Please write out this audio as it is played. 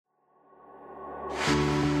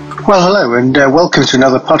Well, hello, and welcome to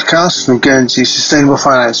another podcast from Guernsey Sustainable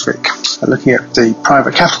Finance Week, looking at the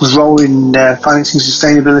private capital's role in financing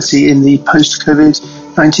sustainability in the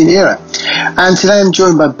post-COVID-19 era. And today I'm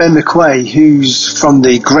joined by Ben McQuay, who's from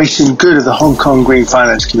the greater good of the Hong Kong Green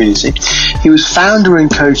Finance community. He was founder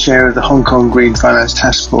and co-chair of the Hong Kong Green Finance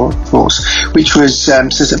Task Force, which was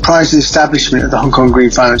says that prior to the establishment of the Hong Kong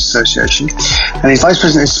Green Finance Association, and he's vice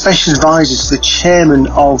president and special advisor to the chairman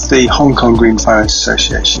of the Hong Kong Green Finance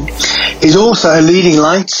Association. He's also a leading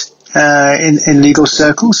light in legal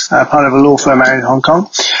circles, part of a law firm out in Hong Kong.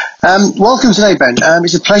 Welcome today, Ben.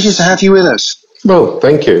 It's a pleasure to have you with us. Well,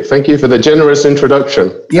 thank you. Thank you for the generous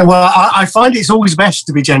introduction. Yeah, well, I find it's always best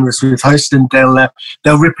to be generous with hosts, and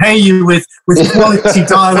they'll repay you with quality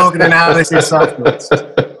dialogue and analysis afterwards.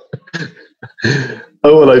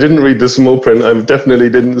 Oh, well, I didn't read the small print. I definitely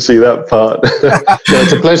didn't see that part. No,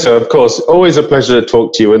 it's a pleasure, of course. Always a pleasure to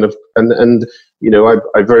talk to you. And you know,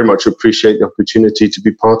 I very much appreciate the opportunity to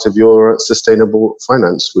be part of your Sustainable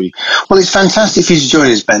Finance Week. Well, it's fantastic for you to join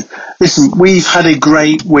us, Ben. Listen, we've had a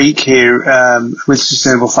great week here with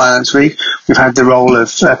Sustainable Finance Week. We've had the role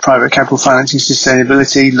of private capital financing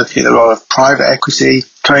sustainability, looking at the role of private equity,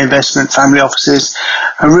 co-investment, family offices,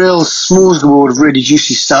 a real smorgasbord of really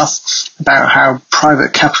juicy stuff about how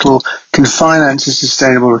private capital can finance a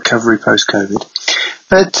sustainable recovery post-COVID.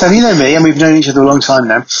 But you know me, and we've known each other a long time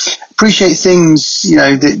now, appreciate things, you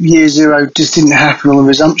know, that year zero just didn't happen on the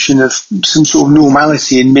resumption of some sort of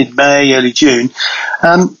normality in mid-May, early June.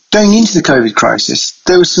 Going into the COVID crisis,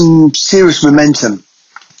 there was some serious momentum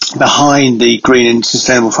behind the green and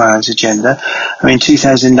sustainable finance agenda. I mean,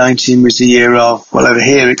 2019 was the year of, well, over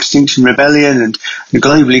here, Extinction Rebellion and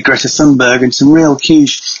globally Greta Thunberg, and some real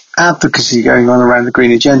huge advocacy going on around the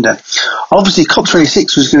green agenda. Obviously,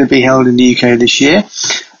 COP26 was going to be held in the UK this year.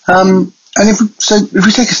 And if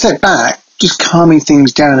we take a step back, just calming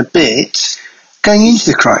things down a bit, going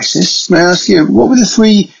into the crisis, may I ask you, what were the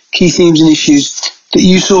three key themes and issues that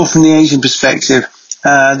you saw from the Asian perspective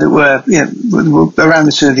that were, you know, around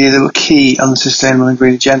the turn of the year that were key on the sustainable and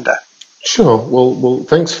green agenda? Sure. Well,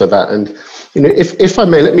 thanks for that. And you know, if I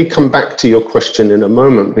may, let me come back to your question in a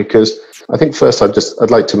moment, because I think first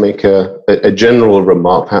I'd like to make a general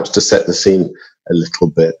remark, perhaps to set the scene a little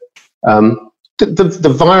bit.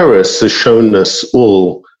 The virus has shown us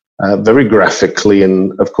all very graphically,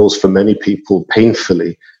 and of course for many people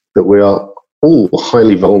painfully, that we are all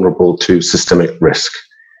highly vulnerable to systemic risk,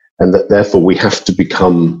 and that therefore we have to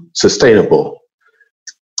become sustainable.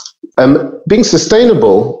 Being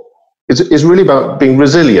sustainable is really about being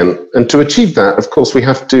resilient, and to achieve that, of course, we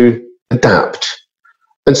have to adapt.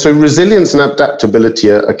 And so resilience and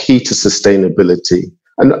adaptability are key to sustainability.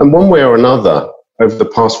 And one way or another, over the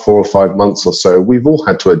past 4 or 5 months or so, we've all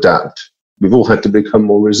had to adapt. We've all had to become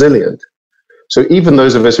more resilient. So even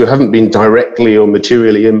those of us who haven't been directly or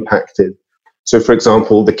materially impacted, so for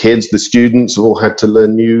example, the kids, the students have all had to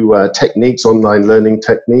learn new techniques, online learning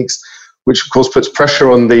techniques, which of course puts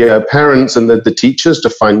pressure on the parents and the teachers to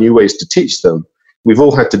find new ways to teach them. We've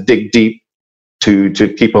all had to dig deep to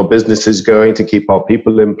keep our businesses going, to keep our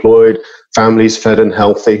people employed, families fed and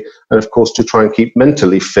healthy, and of course to try and keep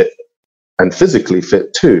mentally fit and physically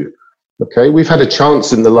fit too. Okay, we've had a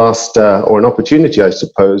chance in the last, or an opportunity, I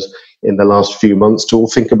suppose, in the last few months to all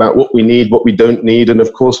think about what we need, what we don't need, and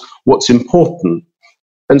of course, what's important.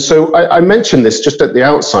 And so I mention this just at the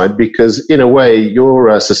outside because, in a way,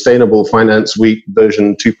 your Sustainable Finance Week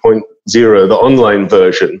version 2.0, the online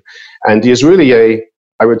version, and is really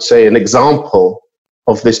I would say, an example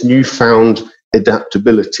of this newfound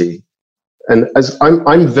adaptability. And as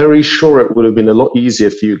I'm very sure it would have been a lot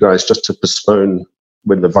easier for you guys just to postpone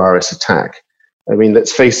when the virus attack. I mean,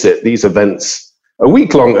 let's face it, these events, a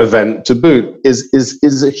week-long event to boot,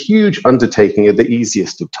 is a huge undertaking at the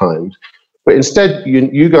easiest of times. But instead,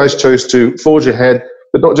 you guys chose to forge ahead,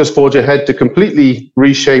 but not just forge ahead, to completely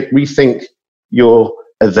reshape, rethink your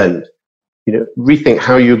event. You know, rethink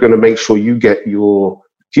how you're going to make sure you get your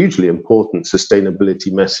hugely important sustainability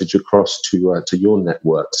message across to your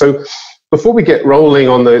network. So before we get rolling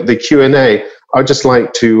on the Q&A, I'd just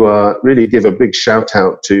like to really give a big shout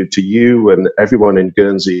out to you and everyone in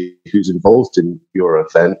Guernsey who's involved in your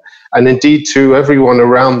event, and indeed to everyone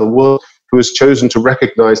around the world who has chosen to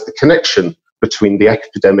recognize the connection between the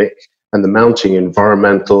epidemic and the mounting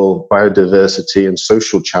environmental, biodiversity and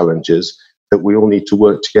social challenges that we all need to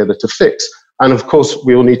work together to fix. And of course,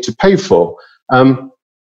 we all need to pay for.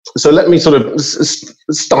 So let me sort of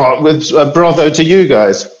start with bravo to you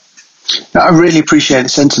guys. I really appreciate the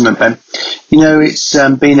sentiment, Ben. You know, it's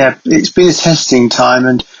been a testing time,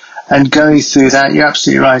 and going through that, you're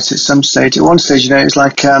absolutely right. At one stage, you know, it's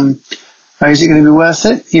like Is it going to be worth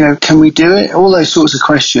it? You know, can we do it? All those sorts of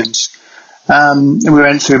questions. And we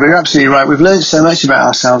went through, but you're absolutely right. We've learned so much about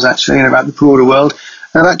ourselves, actually, and about the broader world,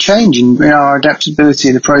 and about change and our adaptability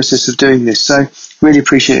in the process of doing this. So really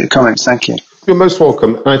appreciate your comments. Thank you. You're most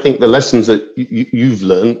welcome. I think the lessons that you've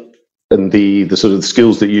learned and the sort of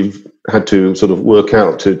skills that you've had to sort of work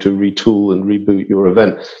out to retool and reboot your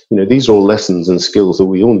event, you know, these are all lessons and skills that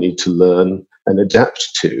we all need to learn and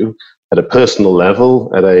adapt to at a personal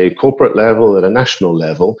level, at a corporate level, at a national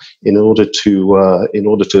level, in order to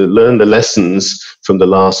learn the lessons from the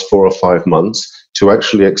last 4 or 5 months to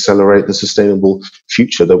actually accelerate the sustainable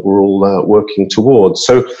future that we're all working towards.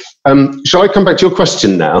 So, shall I come back to your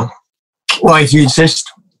question now? Why, if you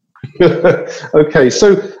insist. Okay,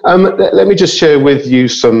 so let me just share with you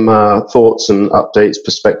some thoughts and updates,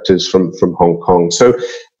 perspectives from Hong Kong. So,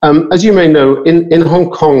 as you may know, in Hong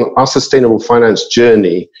Kong, our sustainable finance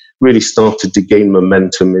journey really started to gain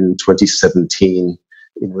momentum in 2017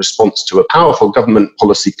 in response to a powerful government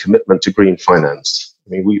policy commitment to green finance. I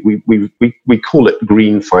mean, we call it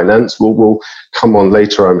green finance. We'll come on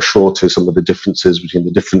later, I'm sure, to some of the differences between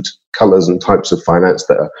the different colours and types of finance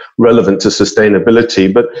that are relevant to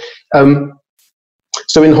sustainability. But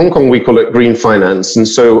so in Hong Kong, we call it green finance. And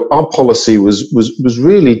so our policy was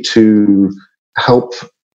really to help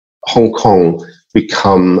Hong Kong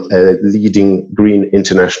become a leading green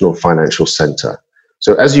international financial centre.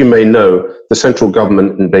 So as you may know, the central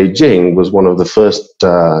government in Beijing was one of the first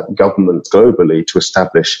governments globally to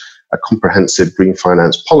establish a comprehensive green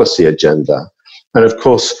finance policy agenda. And of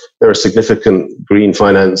course, there are significant green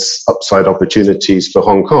finance upside opportunities for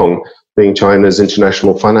Hong Kong, being China's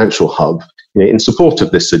international financial hub, you know, in support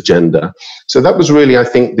of this agenda. So that was really, I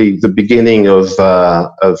think, the beginning of the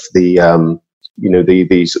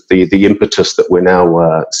impetus that we're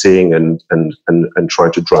now seeing and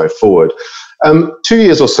trying to drive forward. 2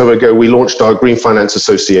 years or so ago, we launched our Green Finance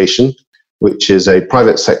Association, which is a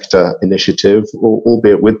private sector initiative,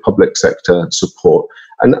 albeit with public sector support.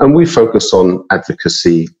 And we focus on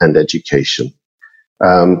advocacy and education.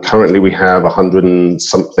 Currently, we have 100 and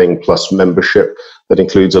something plus membership that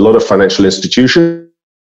includes a lot of financial institutions,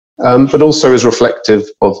 but also is reflective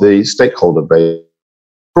of the stakeholder base,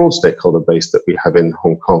 broad stakeholder base that we have in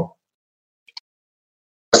Hong Kong.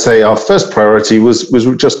 I'd say our first priority was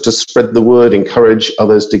just to spread the word, encourage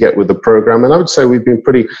others to get with the program. And I would say we've been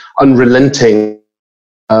pretty unrelenting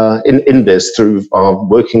in this through our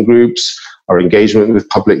working groups, our engagement with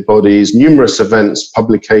public bodies, numerous events,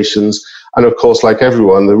 publications, and of course, like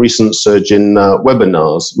everyone, the recent surge in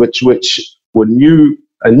webinars, which were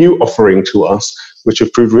a new offering to us, which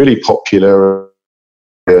have proved really popular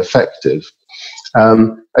and effective.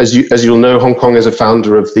 As you'll know, Hong Kong is a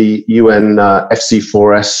founder of the UN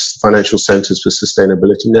FC4S Financial Centres for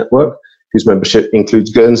Sustainability Network, whose membership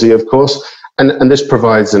includes Guernsey, of course, and this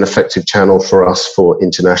provides an effective channel for us for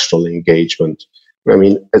international engagement. I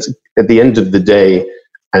mean, at the end of the day,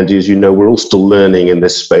 Andy, as you know, we're all still learning in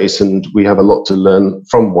this space, and we have a lot to learn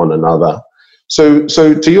from one another. So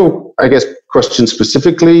to your, I guess, question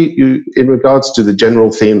specifically, in regards to the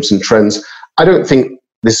general themes and trends, I don't think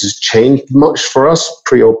this has changed much for us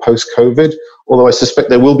pre or post COVID, although I suspect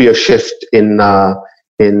there will be a shift in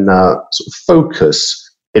sort of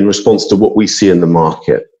focus in response to what we see in the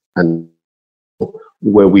market. And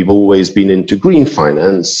where we've always been into green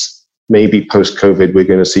finance, maybe post-COVID, we're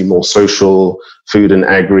going to see more social, food and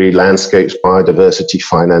agri, landscapes, biodiversity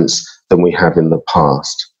finance than we have in the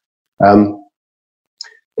past.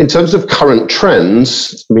 In terms of current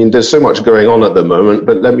trends, I mean, there's so much going on at the moment,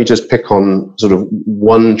 but let me just pick on sort of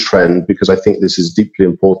one trend, because I think this is deeply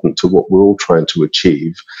important to what we're all trying to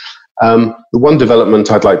achieve. The one development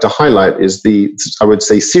I'd like to highlight is I would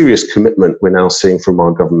say, serious commitment we're now seeing from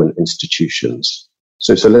our government institutions.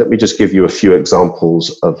 So let me just give you a few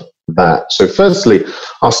examples of that. So firstly,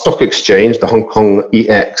 our stock exchange, the Hong Kong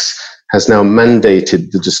EX, has now mandated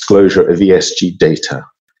the disclosure of ESG data,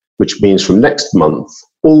 which means from next month,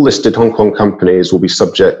 all listed Hong Kong companies will be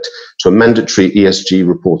subject to a mandatory ESG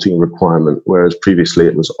reporting requirement, whereas previously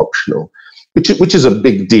it was optional, which is a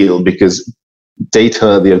big deal, because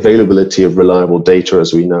data, the availability of reliable data,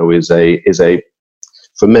 as we know, is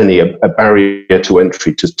for many a barrier to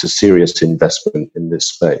entry to serious investment in this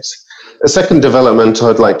space. A second development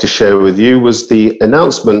I'd like to share with you was the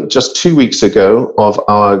announcement just 2 weeks ago of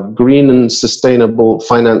our Green and Sustainable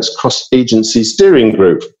Finance Cross-Agency Steering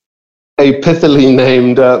Group, a pithily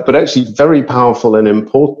named, but actually very powerful and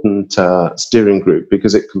important steering group,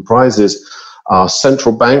 because it comprises our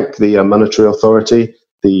central bank, the Monetary Authority,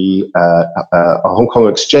 the Hong Kong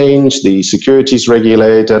Exchange, the Securities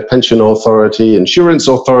Regulator, Pension Authority, Insurance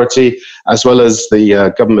Authority, as well as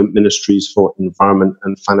the government ministries for environment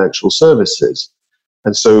and financial services.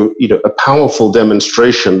 And so, a powerful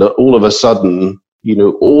demonstration that all of a sudden,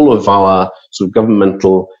 all of our sort of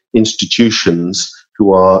governmental institutions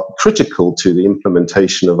who are critical to the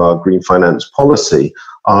implementation of our green finance policy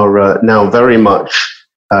are now very much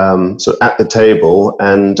at the table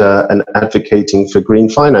and advocating for green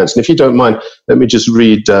finance. And if you don't mind, let me just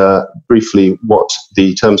read briefly what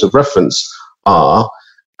the terms of reference are.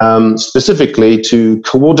 Specifically to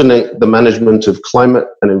coordinate the management of climate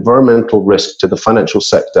and environmental risk to the financial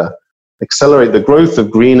sector, accelerate the growth of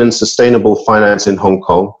green and sustainable finance in Hong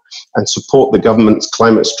Kong, and support the government's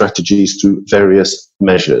climate strategies through various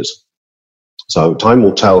measures. So time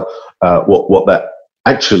will tell what that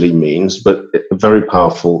actually means, but a very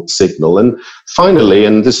powerful signal. And finally,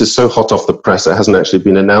 and this is so hot off the press, it hasn't actually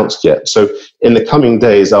been announced yet. So in the coming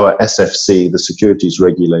days, our SFC, the securities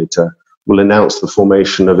regulator, will announce the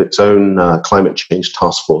formation of its own climate change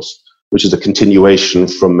task force, which is a continuation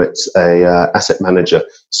from its asset manager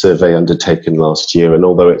survey undertaken last year. And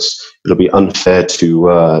although it'll be unfair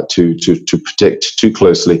to predict too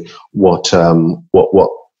closely what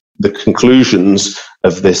the conclusions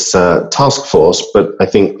of this task force, but I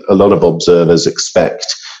think a lot of observers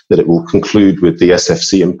expect that it will conclude with the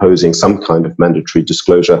SFC imposing some kind of mandatory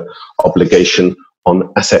disclosure obligation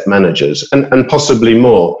on asset managers and possibly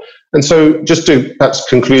more. And so just to perhaps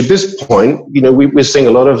conclude this point, we're seeing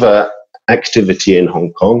a lot of activity in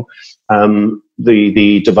Hong Kong.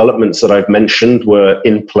 The developments that I've mentioned were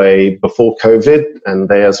in play before COVID, and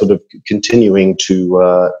they are sort of continuing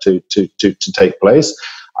to take place.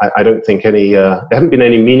 I don't think there haven't been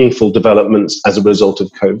any meaningful developments as a result of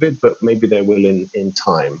COVID, but maybe there will in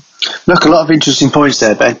time. Look, a lot of interesting points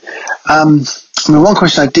there, Ben. One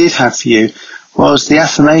question I did have for you was the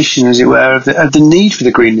affirmation, as it were, of the need for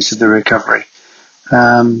the greenness of the recovery.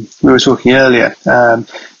 We were talking earlier, but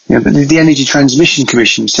the Energy Transmission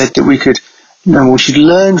Commission said that we should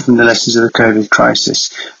learn from the lessons of the COVID crisis,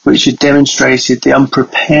 which had demonstrated the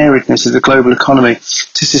unpreparedness of the global economy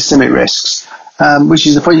to systemic risks, which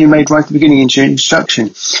is the point you made right at the beginning in your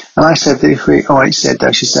introduction. And I said that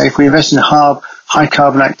if we invest in high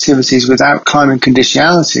carbon activities without climate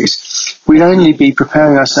conditionalities, we'd only be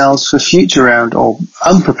preparing ourselves for future rounds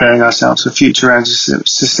of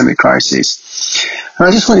systemic crises. And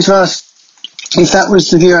I just wanted to ask if that was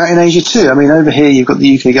the view out in Asia too. I mean, over here you've got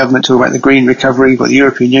the UK government talking about the green recovery, you've got the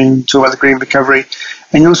European Union talking about the green recovery,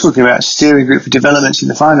 and you're talking about a steering group for developments in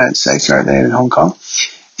the finance sector out there in Hong Kong.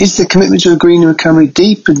 Is the commitment to a green recovery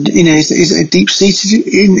deep? And is it deep seated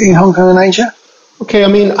in Hong Kong and Asia? Okay, I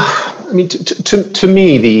mean, to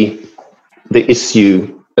me, the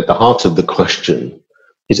issue at the heart of the question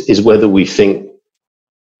is whether we think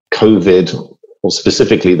COVID, or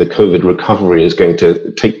specifically the COVID recovery, is going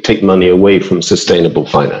to take money away from sustainable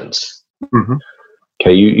finance. Mm-hmm.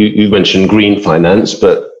 Okay, you mentioned green finance,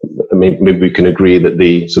 but maybe we can agree that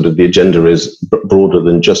the agenda is broader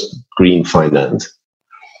than just green finance.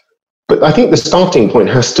 But I think the starting point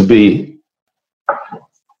has to be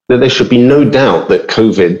that there should be no doubt that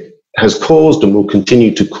COVID has caused and will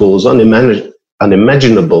continue to cause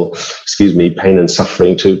unimaginable pain and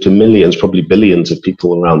suffering to millions, probably billions of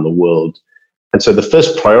people around the world. And so the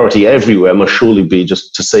first priority everywhere must surely be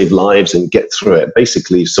just to save lives and get through it,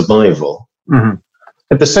 basically survival. Mm-hmm.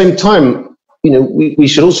 At the same time, we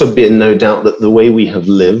should also be in no doubt that the way we have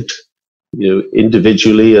lived,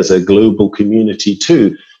 individually as a global community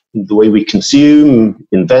too, the way we consume,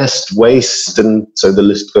 invest, waste, and so the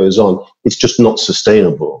list goes on, it's just not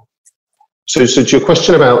sustainable. So to your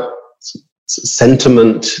question about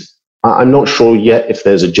sentiment, I'm not sure yet if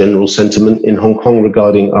there's a general sentiment in Hong Kong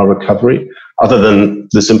regarding our recovery, other than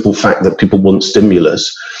the simple fact that people want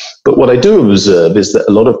stimulus. But what I do observe is that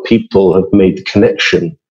a lot of people have made the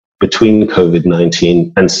connection between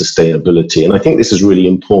COVID-19 and sustainability. And I think this is really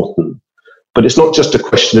important. But it's not just a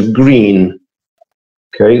question of green,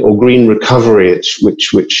 or green recovery,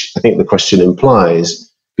 which I think the question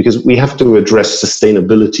implies, because we have to address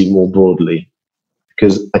sustainability more broadly.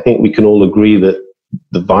 Because I think we can all agree that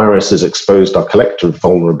the virus has exposed our collective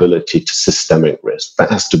vulnerability to systemic risk.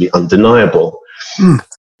 That has to be undeniable. Mm.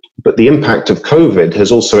 But the impact of COVID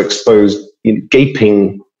has also exposed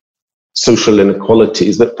gaping social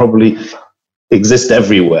inequalities that probably exist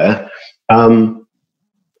everywhere.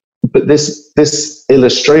 But this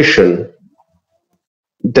illustration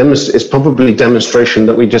is probably demonstration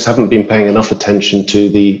that we just haven't been paying enough attention to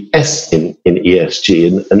the S in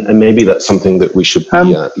ESG, and maybe that's something that we should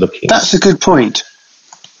be looking at. That's a good point.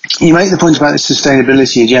 you make the point about the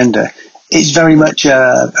sustainability agenda. It's very much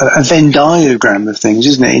a Venn diagram of things,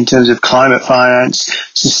 isn't it, in terms of climate finance,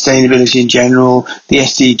 sustainability in general, the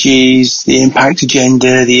SDGs, the impact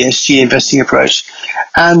agenda, the ESG investing approach,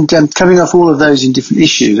 and covering off all of those in different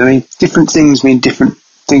issues. I mean, different things mean different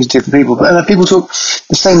things to different people. But people talk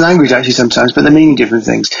the same language actually sometimes, but they're meaning different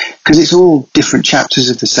things because it's all different chapters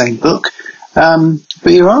of the same book.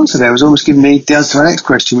 But your answer there was almost giving me the answer to my next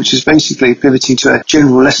question, which is basically pivoting to a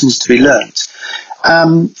general lessons to be learnt.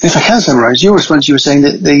 If I can summarise your response, you were saying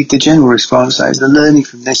that the general response is the learning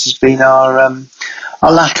from this has been our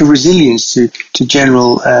lack of resilience to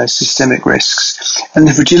general systemic risks and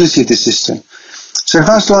the fragility of the system. So if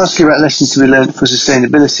I was to ask you about lessons to be learned for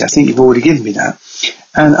sustainability, I think you've already given me that.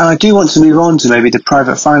 And I do want to move on to maybe the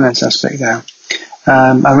private finance aspect now.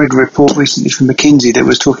 I read a report recently from McKinsey that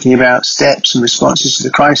was talking about steps and responses to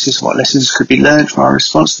the crisis, what lessons could be learned from our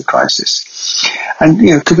response to the crisis.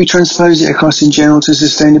 And, could we transpose it across in general to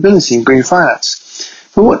sustainability and green finance?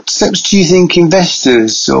 But what steps do you think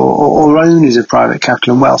investors or owners of private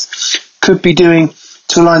capital and wealth could be doing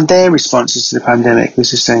to align their responses to the pandemic with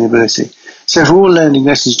sustainability? So if we're all learning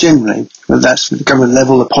lessons generally, whether that's at the government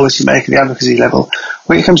level, the policymaker, the advocacy level,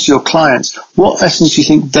 when it comes to your clients, what lessons do you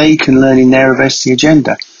think they can learn in their investing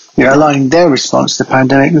agenda, aligning their response to the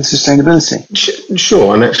pandemic with sustainability?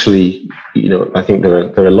 Sure, and actually, I think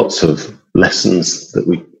there are lots of lessons that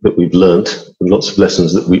we've learned, and lots of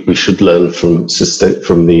lessons that we should learn from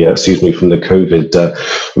the COVID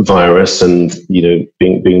virus, and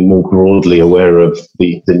being more broadly aware of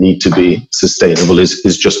the need to be sustainable is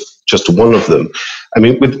just one of them. I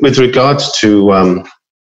mean, with regards to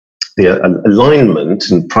the alignment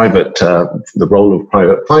and the role of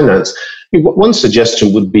private finance, one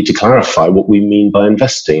suggestion would be to clarify what we mean by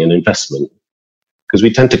investing and investment, because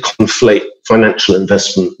we tend to conflate financial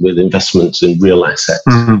investment with investments in real assets.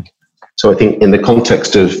 Mm-hmm. So I think in the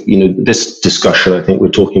context of this discussion, I think we're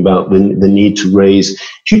talking about the need to raise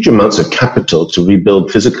huge amounts of capital to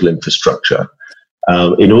rebuild physical infrastructure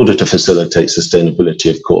in order to facilitate sustainability,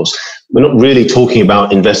 of course. We're not really talking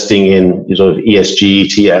about investing in sort of ESG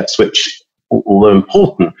ETFs, which, although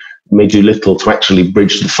important, may do little to actually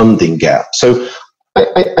bridge the funding gap. So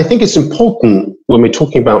I think it's important when we're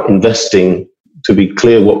talking about investing to be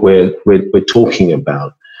clear what we're talking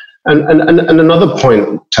about. And another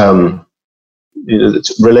point,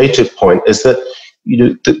 related point, is that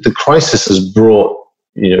the crisis has brought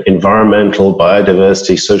environmental,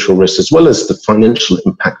 biodiversity, social risks, as well as the financial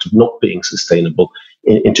impact of not being sustainable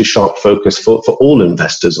into sharp focus for all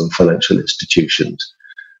investors and financial institutions.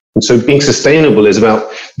 And so being sustainable is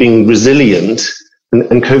about being resilient,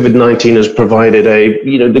 and COVID-19 has provided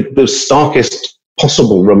the starkest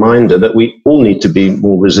possible reminder that we all need to be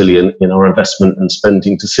more resilient in our investment and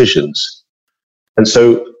spending decisions. And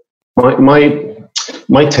so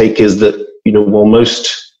my take is that, while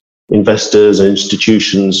most investors and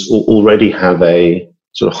institutions already have a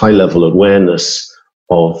sort of high level awareness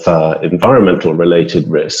of environmental related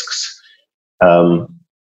risks,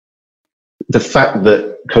 the fact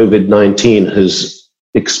that COVID-19 has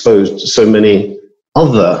exposed so many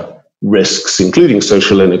other risks, including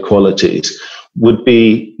social inequalities, would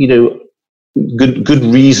be, good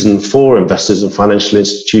reason for investors and financial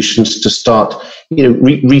institutions to start,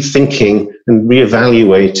 rethinking and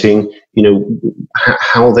reevaluating,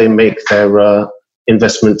 how they make their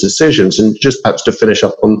investment decisions. And just perhaps to finish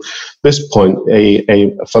up on this point,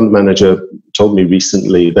 a fund manager told me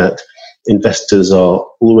recently that investors are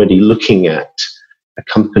already looking at a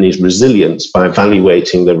company's resilience by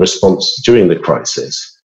evaluating their response during the crisis.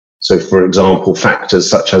 So, for example, factors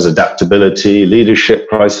such as adaptability, leadership,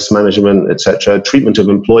 crisis management, etc., treatment of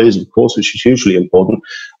employees, of course, which is hugely important,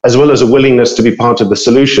 as well as a willingness to be part of the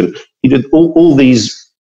solution. All these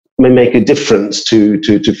may make a difference to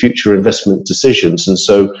future investment decisions. And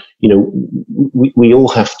so, we all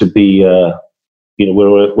have to be,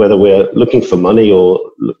 whether we're looking for money or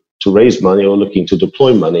to raise money or looking to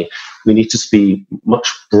deploy money, we need to be much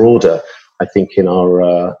broader, I think, in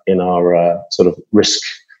our sort of risk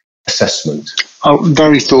assessment. Oh,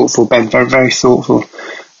 very thoughtful, Ben. Very, very thoughtful.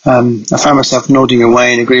 I found myself nodding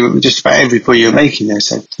away in agreement with just about every point you're making there.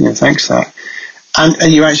 So, thanks for that.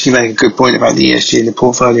 And you actually make a good point about the ESG and the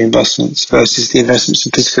portfolio investments versus the investments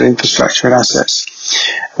in physical infrastructure and assets.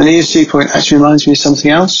 And the ESG point actually reminds me of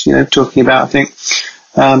something else. Talking about, I think,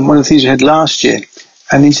 one of the things we had last year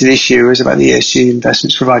and into this year was about the ESG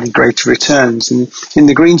investments providing greater returns. And in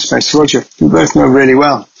the green space, Roger, we both know really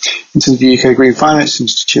well, in terms of the UK Green Finance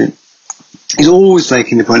Institute, is always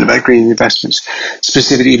making the point about green investments,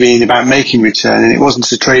 specifically being about making return, and it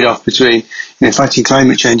wasn't a trade-off between fighting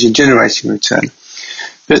climate change and generating return.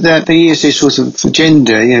 But the ESG sort of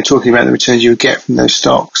agenda, talking about the returns you would get from those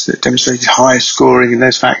stocks that demonstrated higher scoring in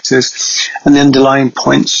those factors, and the underlying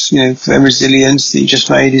points, for resilience that you just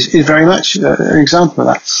made is very much an example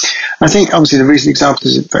of that. I think obviously the recent example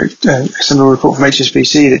is a very similar report from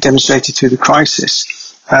HSBC that demonstrated through the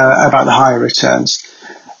crisis about the higher returns,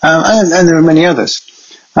 and there are many others.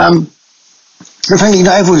 In fact,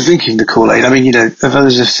 everyone's drinking the Kool-Aid. I mean,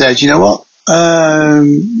 others have said,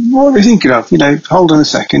 what are we thinking of? Hold on a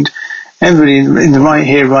second. Everybody in the right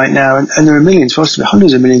here, right now, and there are millions, possibly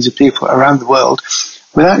hundreds of millions of people around the world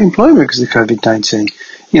without employment because of COVID-19.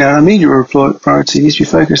 Our immediate priority needs to be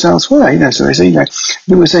focused elsewhere. So they say,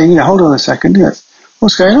 we're saying, hold on a second,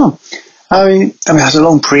 what's going on? I mean, that's a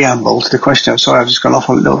long preamble to the question. I'm sorry, I've just gone off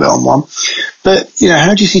a little bit on one. But,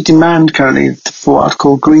 how do you see demand currently for what I'd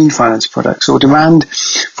call green finance products, or demand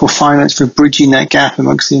for finance for bridging that gap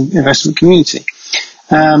amongst the investment community?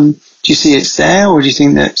 Do you see it's there, or do you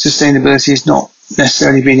think that sustainability is not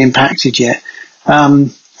necessarily being impacted yet? We're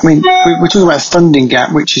talking about a funding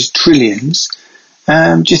gap, which is trillions.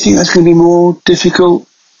 Do you think that's going to be more difficult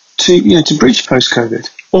to bridge post-COVID?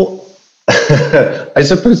 Well, I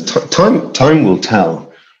suppose time will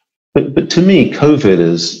tell, but to me, COVID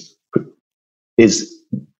is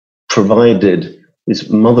provided these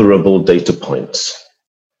mother of all data points,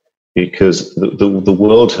 because the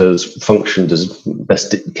world has functioned as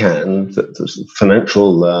best it can, the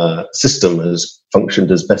financial system has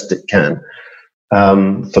functioned as best it can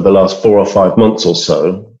for the last 4 or 5 months or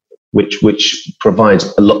so, which provides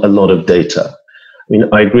a lot of data. I mean,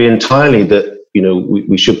 I agree entirely that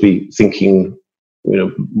we should be thinking,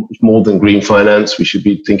 more than green finance. We should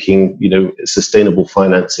be thinking, sustainable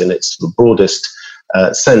finance in its broadest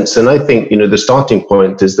sense. And I think, the starting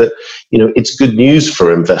point is that, it's good news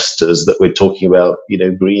for investors that we're talking about,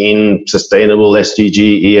 green, sustainable,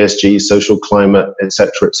 SDG, ESG, social climate, et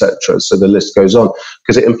cetera, so the list goes on,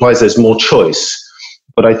 because it implies there's more choice.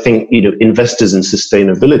 But I think, investors in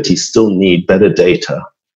sustainability still need better data,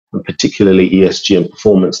 and particularly ESG and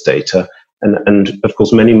performance data, and of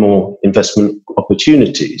course, many more investment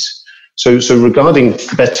opportunities. So regarding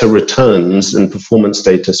better returns and performance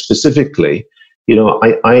data specifically,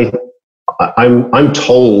 I'm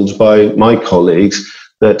told by my colleagues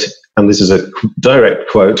that, and this is a direct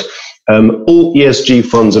quote, all ESG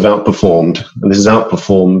funds have outperformed, and this is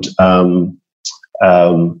outperformed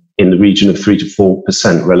in the region of 3 to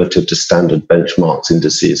 4% relative to standard benchmarks,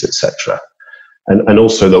 indices, etc. And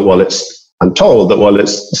also that I'm told that while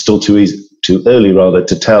it's still too early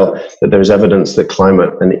to tell, that there is evidence that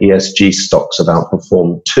climate and ESG stocks have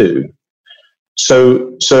outperformed too.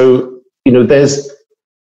 So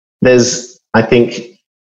there's I think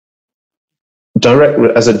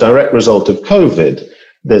as a direct result of COVID,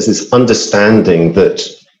 there's this understanding that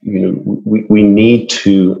we need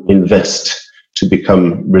to invest to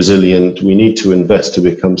become resilient. We need to invest to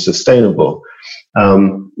become sustainable.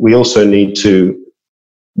 We also need to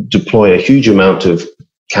deploy a huge amount of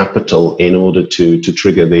capital in order to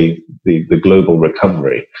trigger the global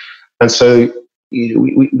recovery. And so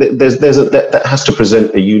that has to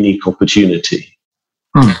present a unique opportunity.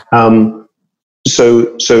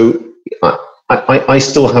 So I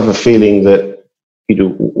still have a feeling that,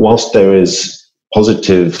 whilst there is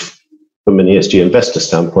positive from an ESG investor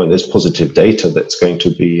standpoint, there's positive data that's going to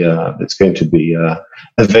be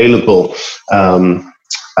available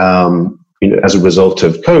as a result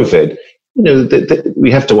of COVID.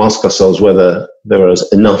 We have to ask ourselves whether there is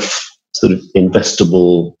enough sort of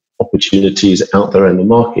investable opportunities out there in the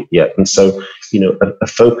market yet. And so, a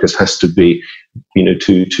focus has to be,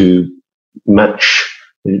 to match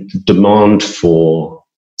demand for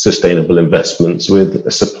sustainable investments with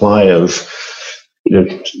a supply of,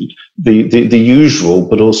 the usual,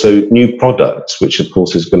 but also new products, which of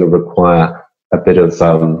course is going to require a bit of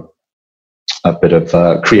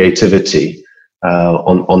creativity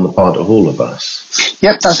on the part of all of us.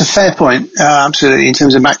 Yep, that's a fair point. Absolutely, in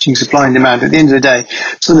terms of matching supply and demand. At the end of the day,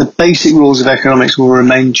 some of the basic rules of economics will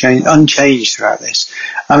remain unchanged throughout this.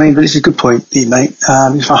 But it's a good point that you make.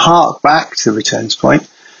 If I hark back to the returns point,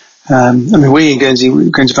 we in Guernsey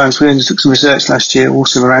Finance, we took some research last year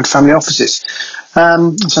also around family offices.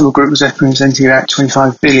 Sample group was representing about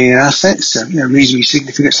 25 billion in assets, so reasonably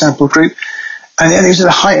significant sample group. And it was at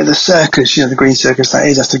the height of the circus, the green circus that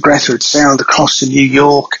is, after Greta had sailed across to New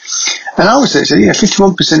York. And I was there,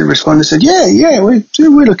 51% of respondents said,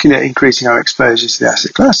 we're looking at increasing our exposure to the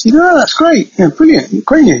asset class. That's great, brilliant,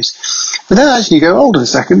 great news. But then actually you go, hold on a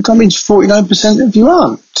second, that means 49% of you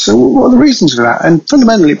aren't. So what are the reasons for that? And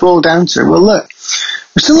fundamentally it boiled down to, well, look,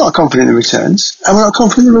 we're still not confident in the returns, and we're not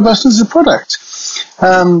confident in the robustness of the product.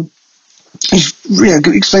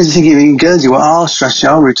 explains the thinking in Guernsey. What our strategy,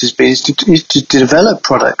 our route has been is to develop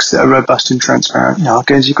products that are robust and transparent. Our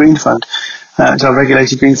Guernsey Green Fund, it's our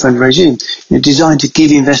regulated green fund regime, designed to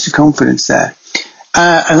give investor confidence there.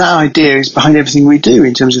 And that idea is behind everything we do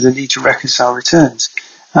in terms of the need to reconcile returns.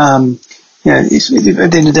 It's, at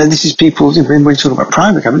the end of the day, this is people's, when we talk about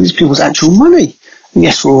private capital, this is people's actual money. And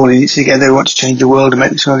yes, we're all in it together. We want to change the world and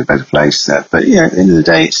make this world a better place. But, at the end of the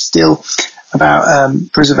day, it's still about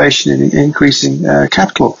preservation and increasing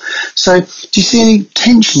capital. So do you see any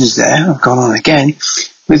tensions there? I've gone on again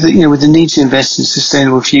with the need to invest in a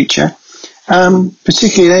sustainable future,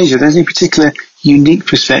 particularly in Asia. There's any particular unique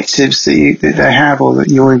perspectives that they have, or that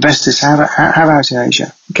your investors have out in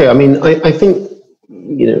Asia? Okay, I mean, I think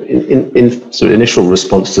in sort of initial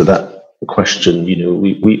response to that question,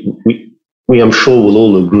 we I'm sure will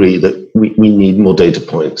all agree that we need more data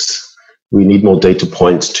points. We need more data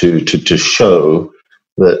points to show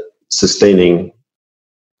that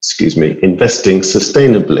investing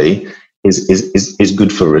sustainably is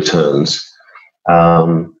good for returns.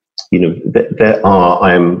 There are,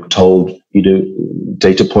 I am told,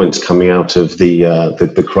 data points coming out of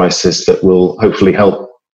the crisis that will hopefully help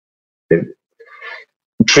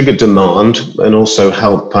trigger demand and also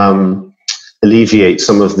help alleviate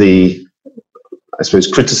some of the, I suppose,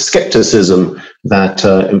 skepticism that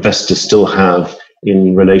investors still have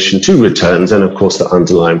in relation to returns and, of course, the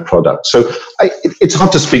underlying product. So it's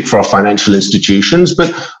hard to speak for our financial institutions,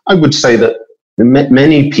 but I would say that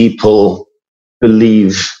many people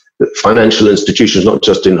believe that financial institutions, not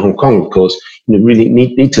just in Hong Kong, of course, really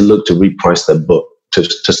need to look to reprice their book, to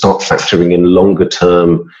start factoring in longer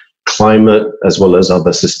term climate as well as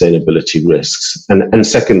other sustainability risks. And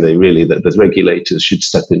secondly, really, that the regulators should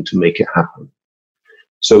step in to make it happen.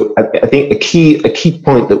 So I think a key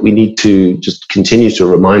point that we need to just continue to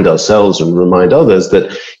remind ourselves and remind others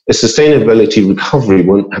that a sustainability recovery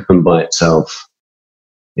won't happen by itself.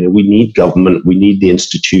 We need government, we need the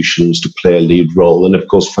institutions to play a lead role, and of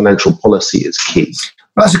course, financial policy is key.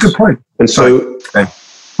 That's a good point. And so,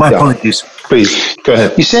 my apologies. Please go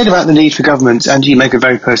ahead. You said about the need for government, and you make a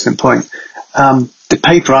very pertinent point. The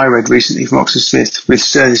paper I read recently from Oxford Smith with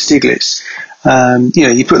Sterling Stiglitz.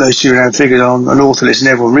 You put those two around, figures on an author list, and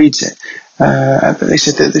everyone reads it. But they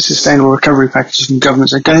said that the sustainable recovery packages from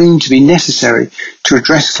governments are going to be necessary to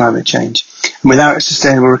address climate change. And without a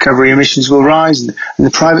sustainable recovery, emissions will rise, and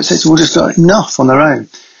the private sector will just not enough on their own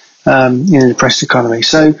in a depressed economy.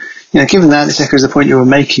 So, given that, this echoes the point you were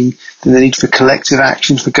making, the need for collective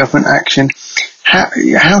action, for government action.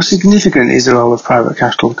 How significant is the role of private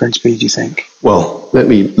capital going to be, do you think? Well, let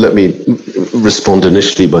me respond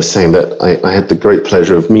initially by saying that I had the great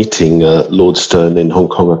pleasure of meeting Lord Stern in Hong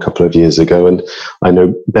Kong a couple of years ago, and I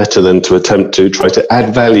know better than to attempt to try to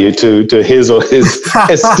add value to his or his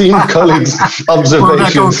esteemed colleagues'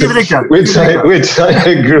 observations, which I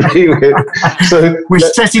agree with. So we're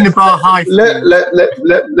setting the bar high.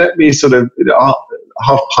 Let me sort of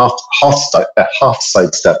half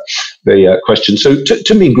sidestep the question. So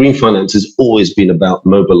to me, green finance has always been about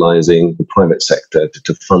mobilizing the private sector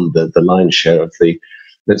to fund the lion's share of the,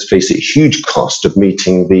 let's face it, huge cost of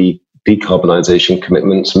meeting the decarbonization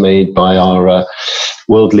commitments made by our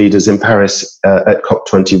world leaders in Paris at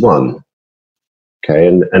COP21. Okay,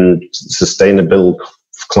 and sustainable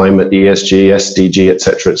climate, ESG, SDG, et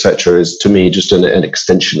cetera, is to me just an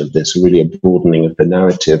extension of this, really a broadening of the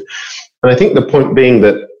narrative. And I think the point being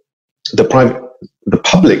that the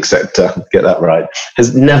public sector, get that right,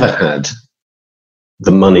 has never had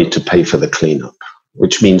the money to pay for the cleanup,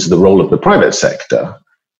 which means the role of the private sector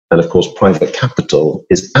and, of course, private capital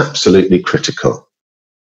is absolutely critical.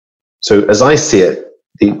 So as I see it,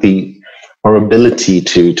 our ability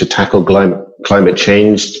to tackle climate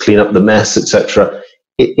change, clean up the mess, etc.,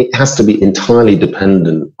 it has to be entirely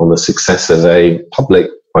dependent on the success of a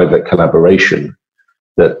public-private collaboration.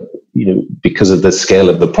 That, because of the scale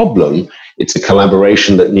of the problem, it's a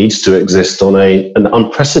collaboration that needs to exist on an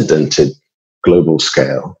unprecedented global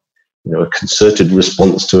scale, a concerted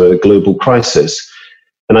response to a global crisis.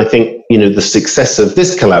 And I think, the success of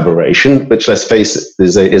this collaboration, which, let's face it,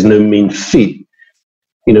 is no mean feat,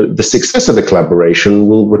 the success of the collaboration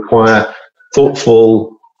will require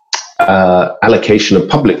thoughtful allocation of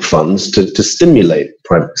public funds to stimulate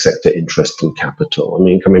private sector interest in capital. I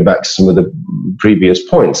mean, coming back to some of the previous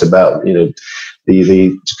points about,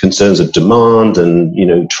 the concerns of demand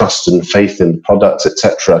and, trust and faith in products,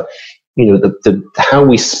 etc. How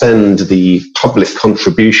we spend the public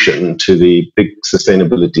contribution to the big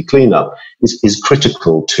sustainability cleanup is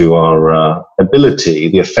critical to our ability,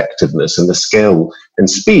 the effectiveness and the scale and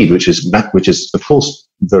speed, which is of course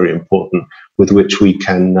very important with which we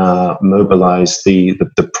can mobilize the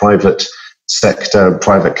private sector,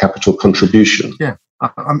 private capital contribution. Yeah,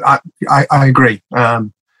 I agree.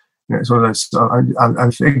 It's one of those.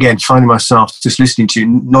 I'm again finding myself just listening to you,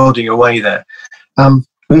 nodding away there.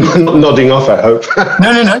 Not nodding off, I hope.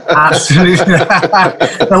 No, absolutely.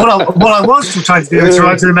 Now, what I was still trying to do is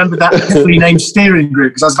trying to remember that fully named steering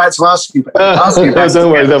group, because I was about to ask you about don't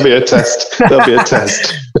worry, there'll be a test.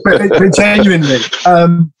 but genuinely.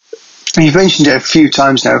 You've mentioned it a few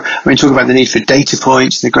times now. I mean, talk about the need for data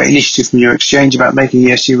points, the great initiative from your exchange about making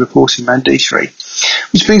ESG reporting mandatory.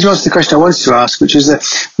 Which brings us to the question I wanted to ask, which is that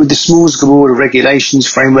with the smorgasbord of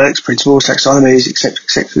regulations, frameworks, principles, taxonomies,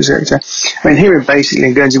 etc. I mean, here basically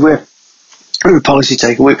in Guernsey, we're a policy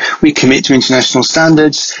taker. We commit to international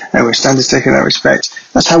standards, and we're a standards taker in that respect.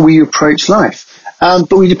 That's how we approach life.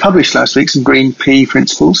 But we did publish last week some green PE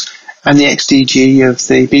principles. And the ex-DG of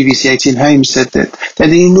the BBC 18 Hames said that they're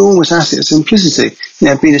the enormous asset of simplicity,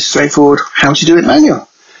 being a straightforward how to do it manual.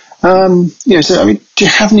 So I mean, do you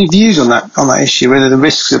have any views on that issue? Whether the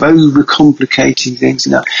risks of overcomplicating things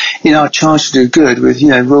in our charge to do good with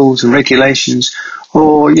rules and regulations,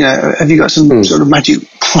 or have you got some sort of magic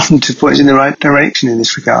wand to point us in the right direction in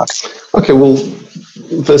this regard? Okay, well,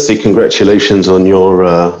 firstly, congratulations on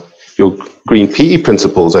your green PE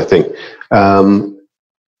principles. I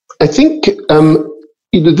think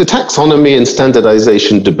the taxonomy and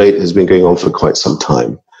standardization debate has been going on for quite some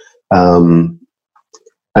time. And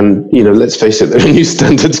let's face it, there are new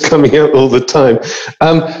standards coming out all the time.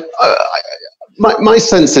 My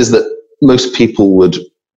sense is that most people would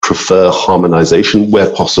prefer harmonization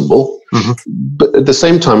where possible. Mm-hmm. But at the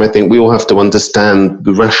same time, I think we all have to understand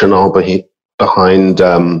the rationale behind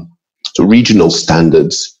regional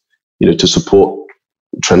standards, to support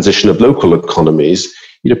transition of local economies,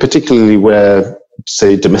 particularly where,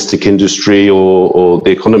 say, domestic industry or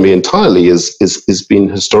the economy entirely is been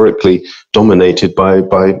historically dominated by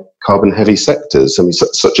carbon-heavy sectors. I mean,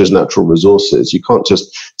 such as natural resources. You can't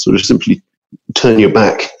just sort of simply turn your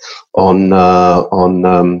back on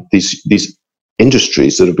these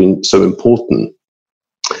industries that have been so important.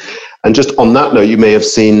 And just on that note, you may have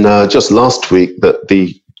seen just last week that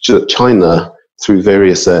China, through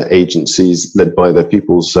various agencies led by the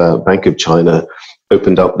People's Bank of China,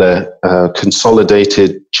 opened up their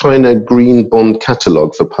consolidated China Green Bond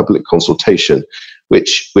Catalogue for public consultation,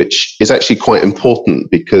 which is actually quite important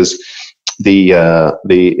because the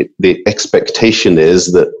expectation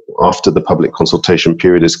is that after the public consultation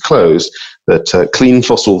period is closed, that clean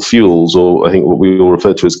fossil fuels, or I think what we all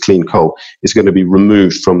refer to as clean coal, is going to be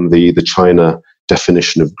removed from the China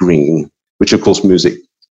definition of green, which of course moves it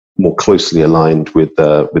more closely aligned with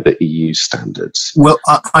the EU standards. Well,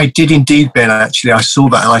 I did indeed, Ben. Actually, I saw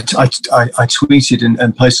that, and I tweeted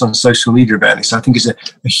and posted on social media about this. I think it's a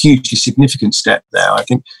hugely significant step there. I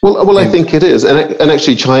think. Well, I think it is, and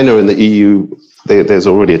actually, China and the EU, there's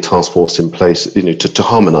already a task force in place, to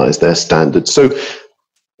harmonise their standards. So,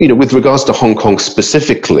 with regards to Hong Kong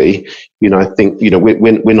specifically, I think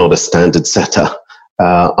we're not a standard setter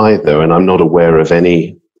either, and I'm not aware of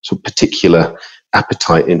any sort of particular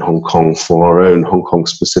appetite in Hong Kong for our own Hong Kong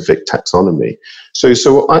specific taxonomy.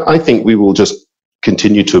 So I think we will just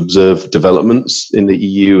continue to observe developments in the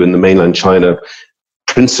EU and the mainland China,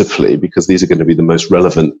 principally because these are going to be the most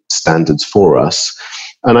relevant standards for us.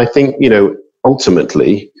 And I think,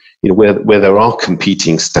 ultimately, where there are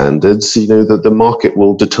competing standards, that the market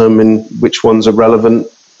will determine which ones are relevant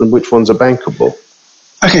and which ones are bankable.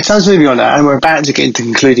 Okay, so let's moving on now, and we're about to get into the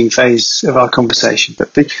concluding phase of our conversation.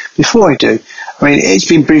 But before I do, I mean, it's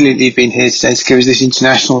been brilliant that you've been here today to give us this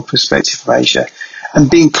international perspective of Asia.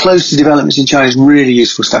 And being close to developments in China is really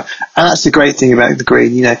useful stuff. And that's the great thing about the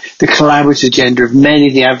green. The collaborative agenda of many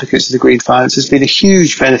of the advocates of the green finance has been a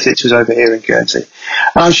huge benefit to us over here in Guernsey.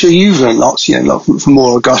 And I'm sure you've learned lots, from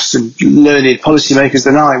more august and learned policymakers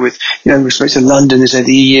than I, with, with respect to London, as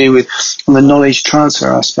the EU, on the knowledge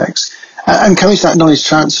transfer aspects. And coming to that knowledge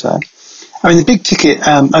transfer, I mean, the big ticket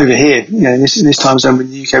over here, in this time zone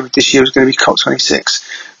in the UK this year was going to be COP26,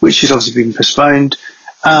 which has obviously been postponed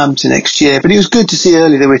to next year. But it was good to see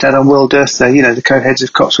earlier that we'd had on World Earth Day, the co-heads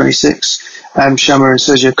of COP26, Sciamma and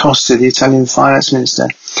Sergio Costa, the Italian finance minister,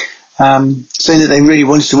 saying that they really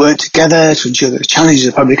wanted to work together to ensure that the challenges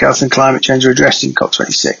of public health and climate change are addressed in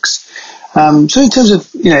COP26. So in terms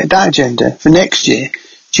of that agenda for next year,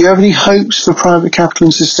 do you have any hopes for private capital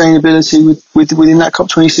and sustainability within that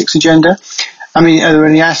COP26 agenda? I mean, are there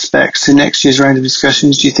any aspects to next year's round of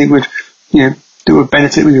discussions do you think that would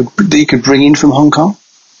benefit that you could bring in from Hong Kong?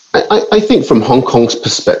 I think from Hong Kong's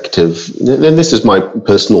perspective, and this is my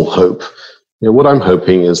personal hope, what I'm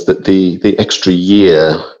hoping is that the extra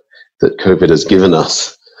year that COVID has given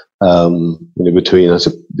us, between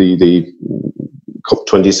the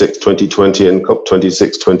COP26 2020 and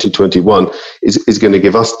COP26 2021 is going to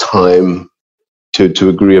give us time to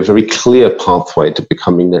agree a very clear pathway to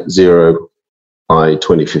becoming net zero by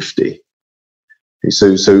 2050.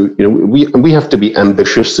 So we have to be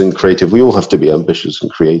ambitious and creative. We all have to be ambitious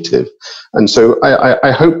and creative. And so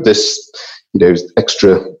I hope this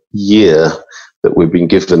extra year that we've been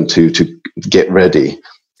given to get ready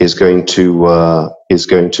is going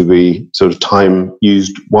to be sort of time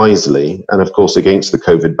used wisely, and of course against the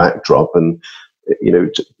COVID backdrop, and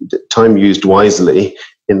time used wisely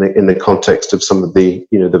in the context of some of the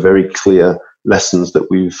the very clear lessons that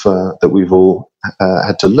we've all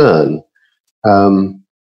had to learn.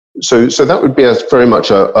 So that would be very much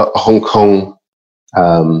a Hong Kong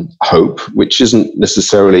hope, which isn't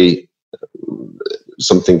necessarily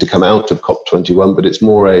something to come out of COP21, but it's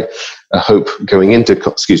more a hope going into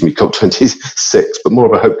COP26, but more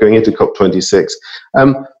of a hope going into COP26.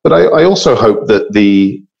 But I also hope that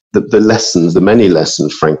the lessons, the many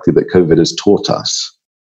lessons, frankly, that COVID has taught us,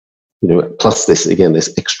 plus this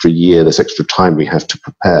extra year, this extra time we have to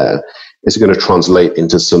prepare, is going to translate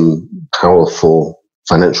into some powerful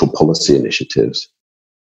financial policy initiatives.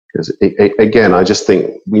 Because again, I just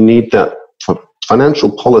think we need that financial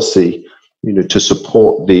policy, to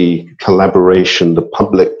support the collaboration, the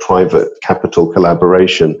public-private capital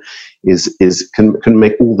collaboration, can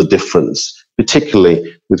make all the difference,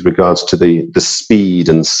 particularly with regards to the speed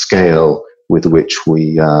and scale with which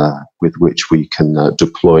we can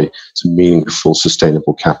deploy some meaningful,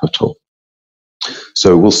 sustainable capital.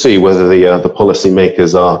 So we'll see whether the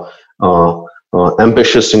policymakers are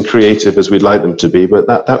ambitious and creative as we'd like them to be, but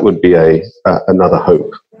that would be another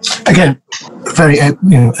hope. Again,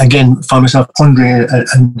 again, find myself pondering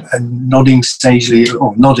and nodding sagely,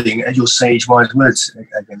 or nodding at your sage wise words.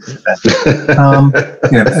 Again,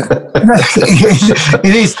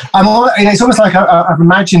 it is. It's almost like I've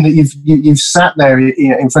imagined that you've sat there,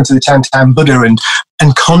 in front of the Tantan Buddha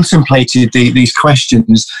and contemplated these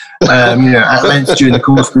questions, at length during the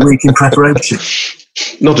course of the week in preparation.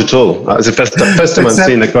 Not at all. That was the first time I've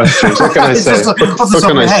seen the questions. What can I say? What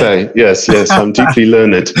can I say? Yes, I'm deeply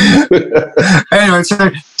learned. Anyway, so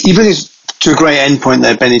you bring us to a great end point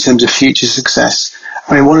there, Ben, in terms of future success.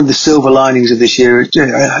 I mean, one of the silver linings of this year,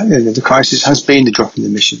 the crisis, has been the drop in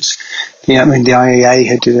emissions. The IEA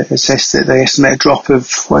had assessed that they estimate a drop of,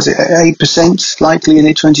 8% likely in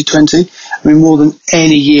 2020? I mean, more than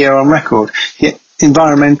any year on record. Yet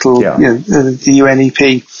environmental, the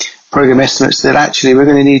UNEP program estimates that actually we're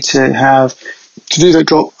going to need to do that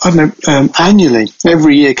drop, annually,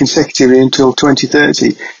 every year consecutively until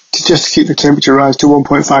 2030 to just keep the temperature rise to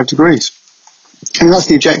 1.5 degrees. And that's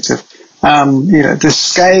the objective. The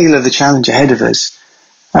scale of the challenge ahead of us.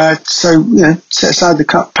 Set aside the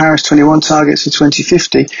Paris 21 targets for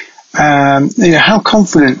 2050. How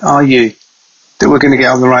confident are you that we're going to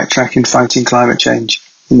get on the right track in fighting climate change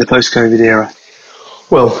in the post-COVID era?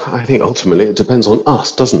 Well, I think ultimately it depends on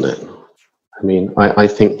us, doesn't it? I mean, I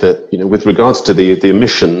think that, with regards to the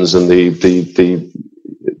emissions and the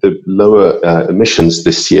lower emissions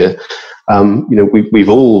this year, we've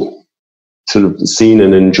all sort of seen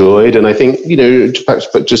and enjoyed. And I think, perhaps,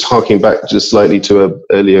 but just harking back just slightly to an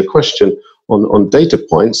earlier question on data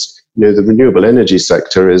points, the renewable energy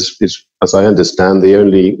sector is, as I understand, the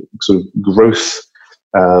only sort of growth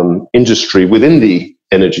industry within the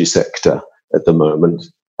energy sector at the moment.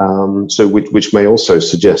 So which may also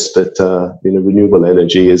suggest that renewable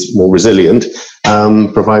energy is more resilient,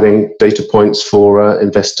 providing data points for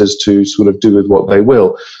investors to sort of do with what they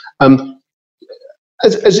will.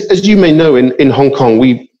 As you may know, in Hong Kong,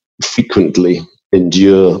 we frequently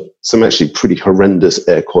endure some actually pretty horrendous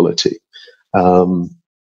air quality.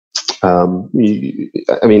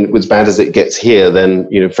 As bad as it gets here, then,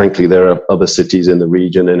 frankly, there are other cities in the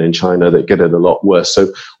region and in China that get it a lot worse.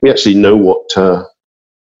 So we actually know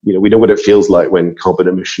we know what it feels like when carbon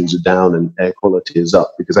emissions are down and air quality is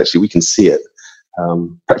up, because actually we can see it,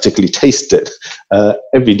 practically taste it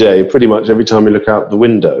every day, pretty much every time we look out the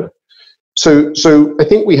window. So I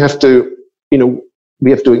think we have to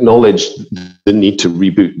acknowledge the need to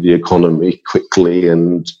reboot the economy quickly,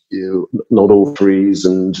 and not all trees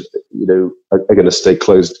are going to stay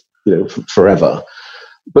closed forever.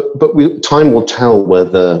 But time will tell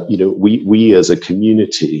whether we as a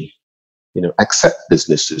community accept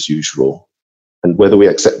business as usual, and whether we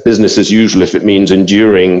accept business as usual if it means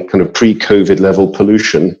enduring kind of pre-COVID level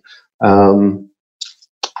pollution, or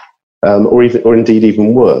indeed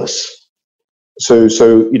even worse. So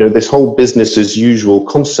this whole business as usual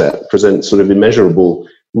concept presents sort of immeasurable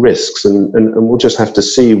risks, and we'll just have to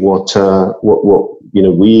see what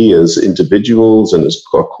we as individuals and as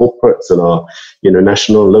our corporates and our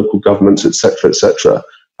national and local governments, etc.,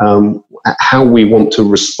 how we want to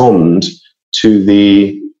respond to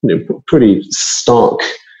the pretty stark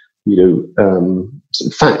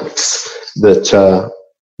facts that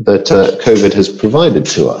COVID has provided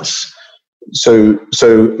to us. So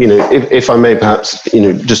if I may perhaps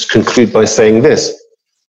just conclude by saying this.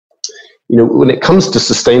 When it comes to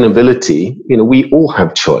sustainability, we all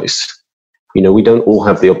have choice. We don't all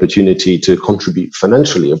have the opportunity to contribute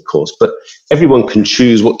financially, of course, but everyone can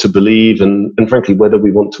choose what to believe and frankly, whether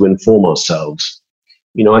we want to inform ourselves.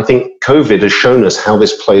 I think COVID has shown us how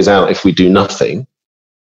this plays out if we do nothing.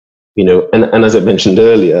 And as I mentioned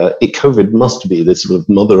earlier, COVID must be the sort of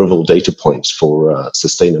mother of all data points for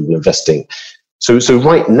sustainable investing. So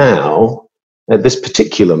right now, at this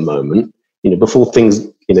particular moment, before things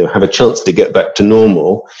have a chance to get back to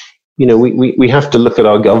normal, we have to look at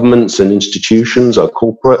our governments and institutions, our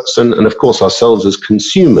corporates, and of course ourselves as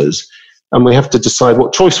consumers, and we have to decide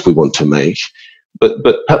what choice we want to make. But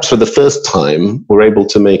perhaps for the first time, we're able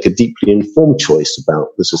to make a deeply informed choice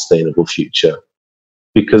about the sustainable future,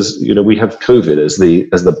 because we have COVID as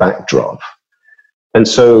the backdrop, and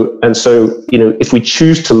so if we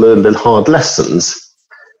choose to learn the hard lessons,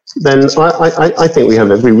 then I think we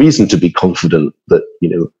have every reason to be confident that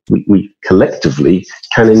we collectively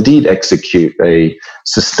can indeed execute a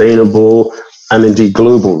sustainable and indeed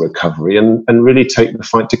global recovery and really take the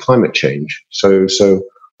fight to climate change. So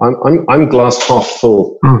I'm glass half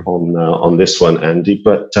full on this one, Andy,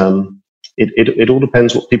 but it all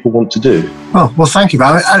depends what people want to do. Well, thank you.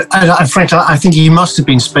 Frank, I think you must have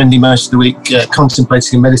been spending most of the week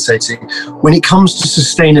contemplating and meditating. When it comes to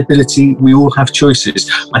sustainability, we all have choices.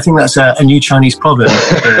 I think that's a new Chinese proverb.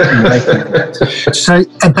 So,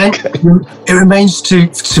 Ben, it remains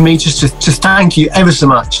to me just to thank you ever so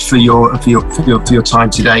much for your time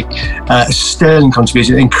today. A sterling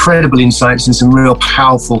contribution, incredible insights, and some real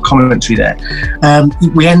powerful commentary there.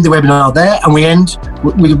 We end the webinar there, and we end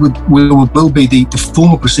will be the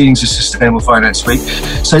formal proceedings of Sustainable Finance Week.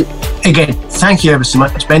 So again, thank you ever so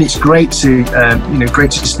much, Ben. It's great to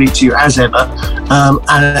speak to you as ever.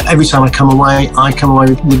 And every time I come away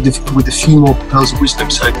with a few more pearls of wisdom.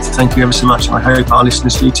 So thank you ever so much. And I hope our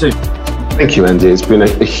listeners do too. Thank you, Andy. It's been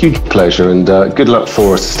a huge pleasure, and good luck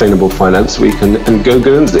for Sustainable Finance Week, and go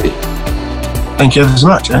Guernsey. Thank you ever so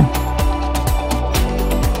much,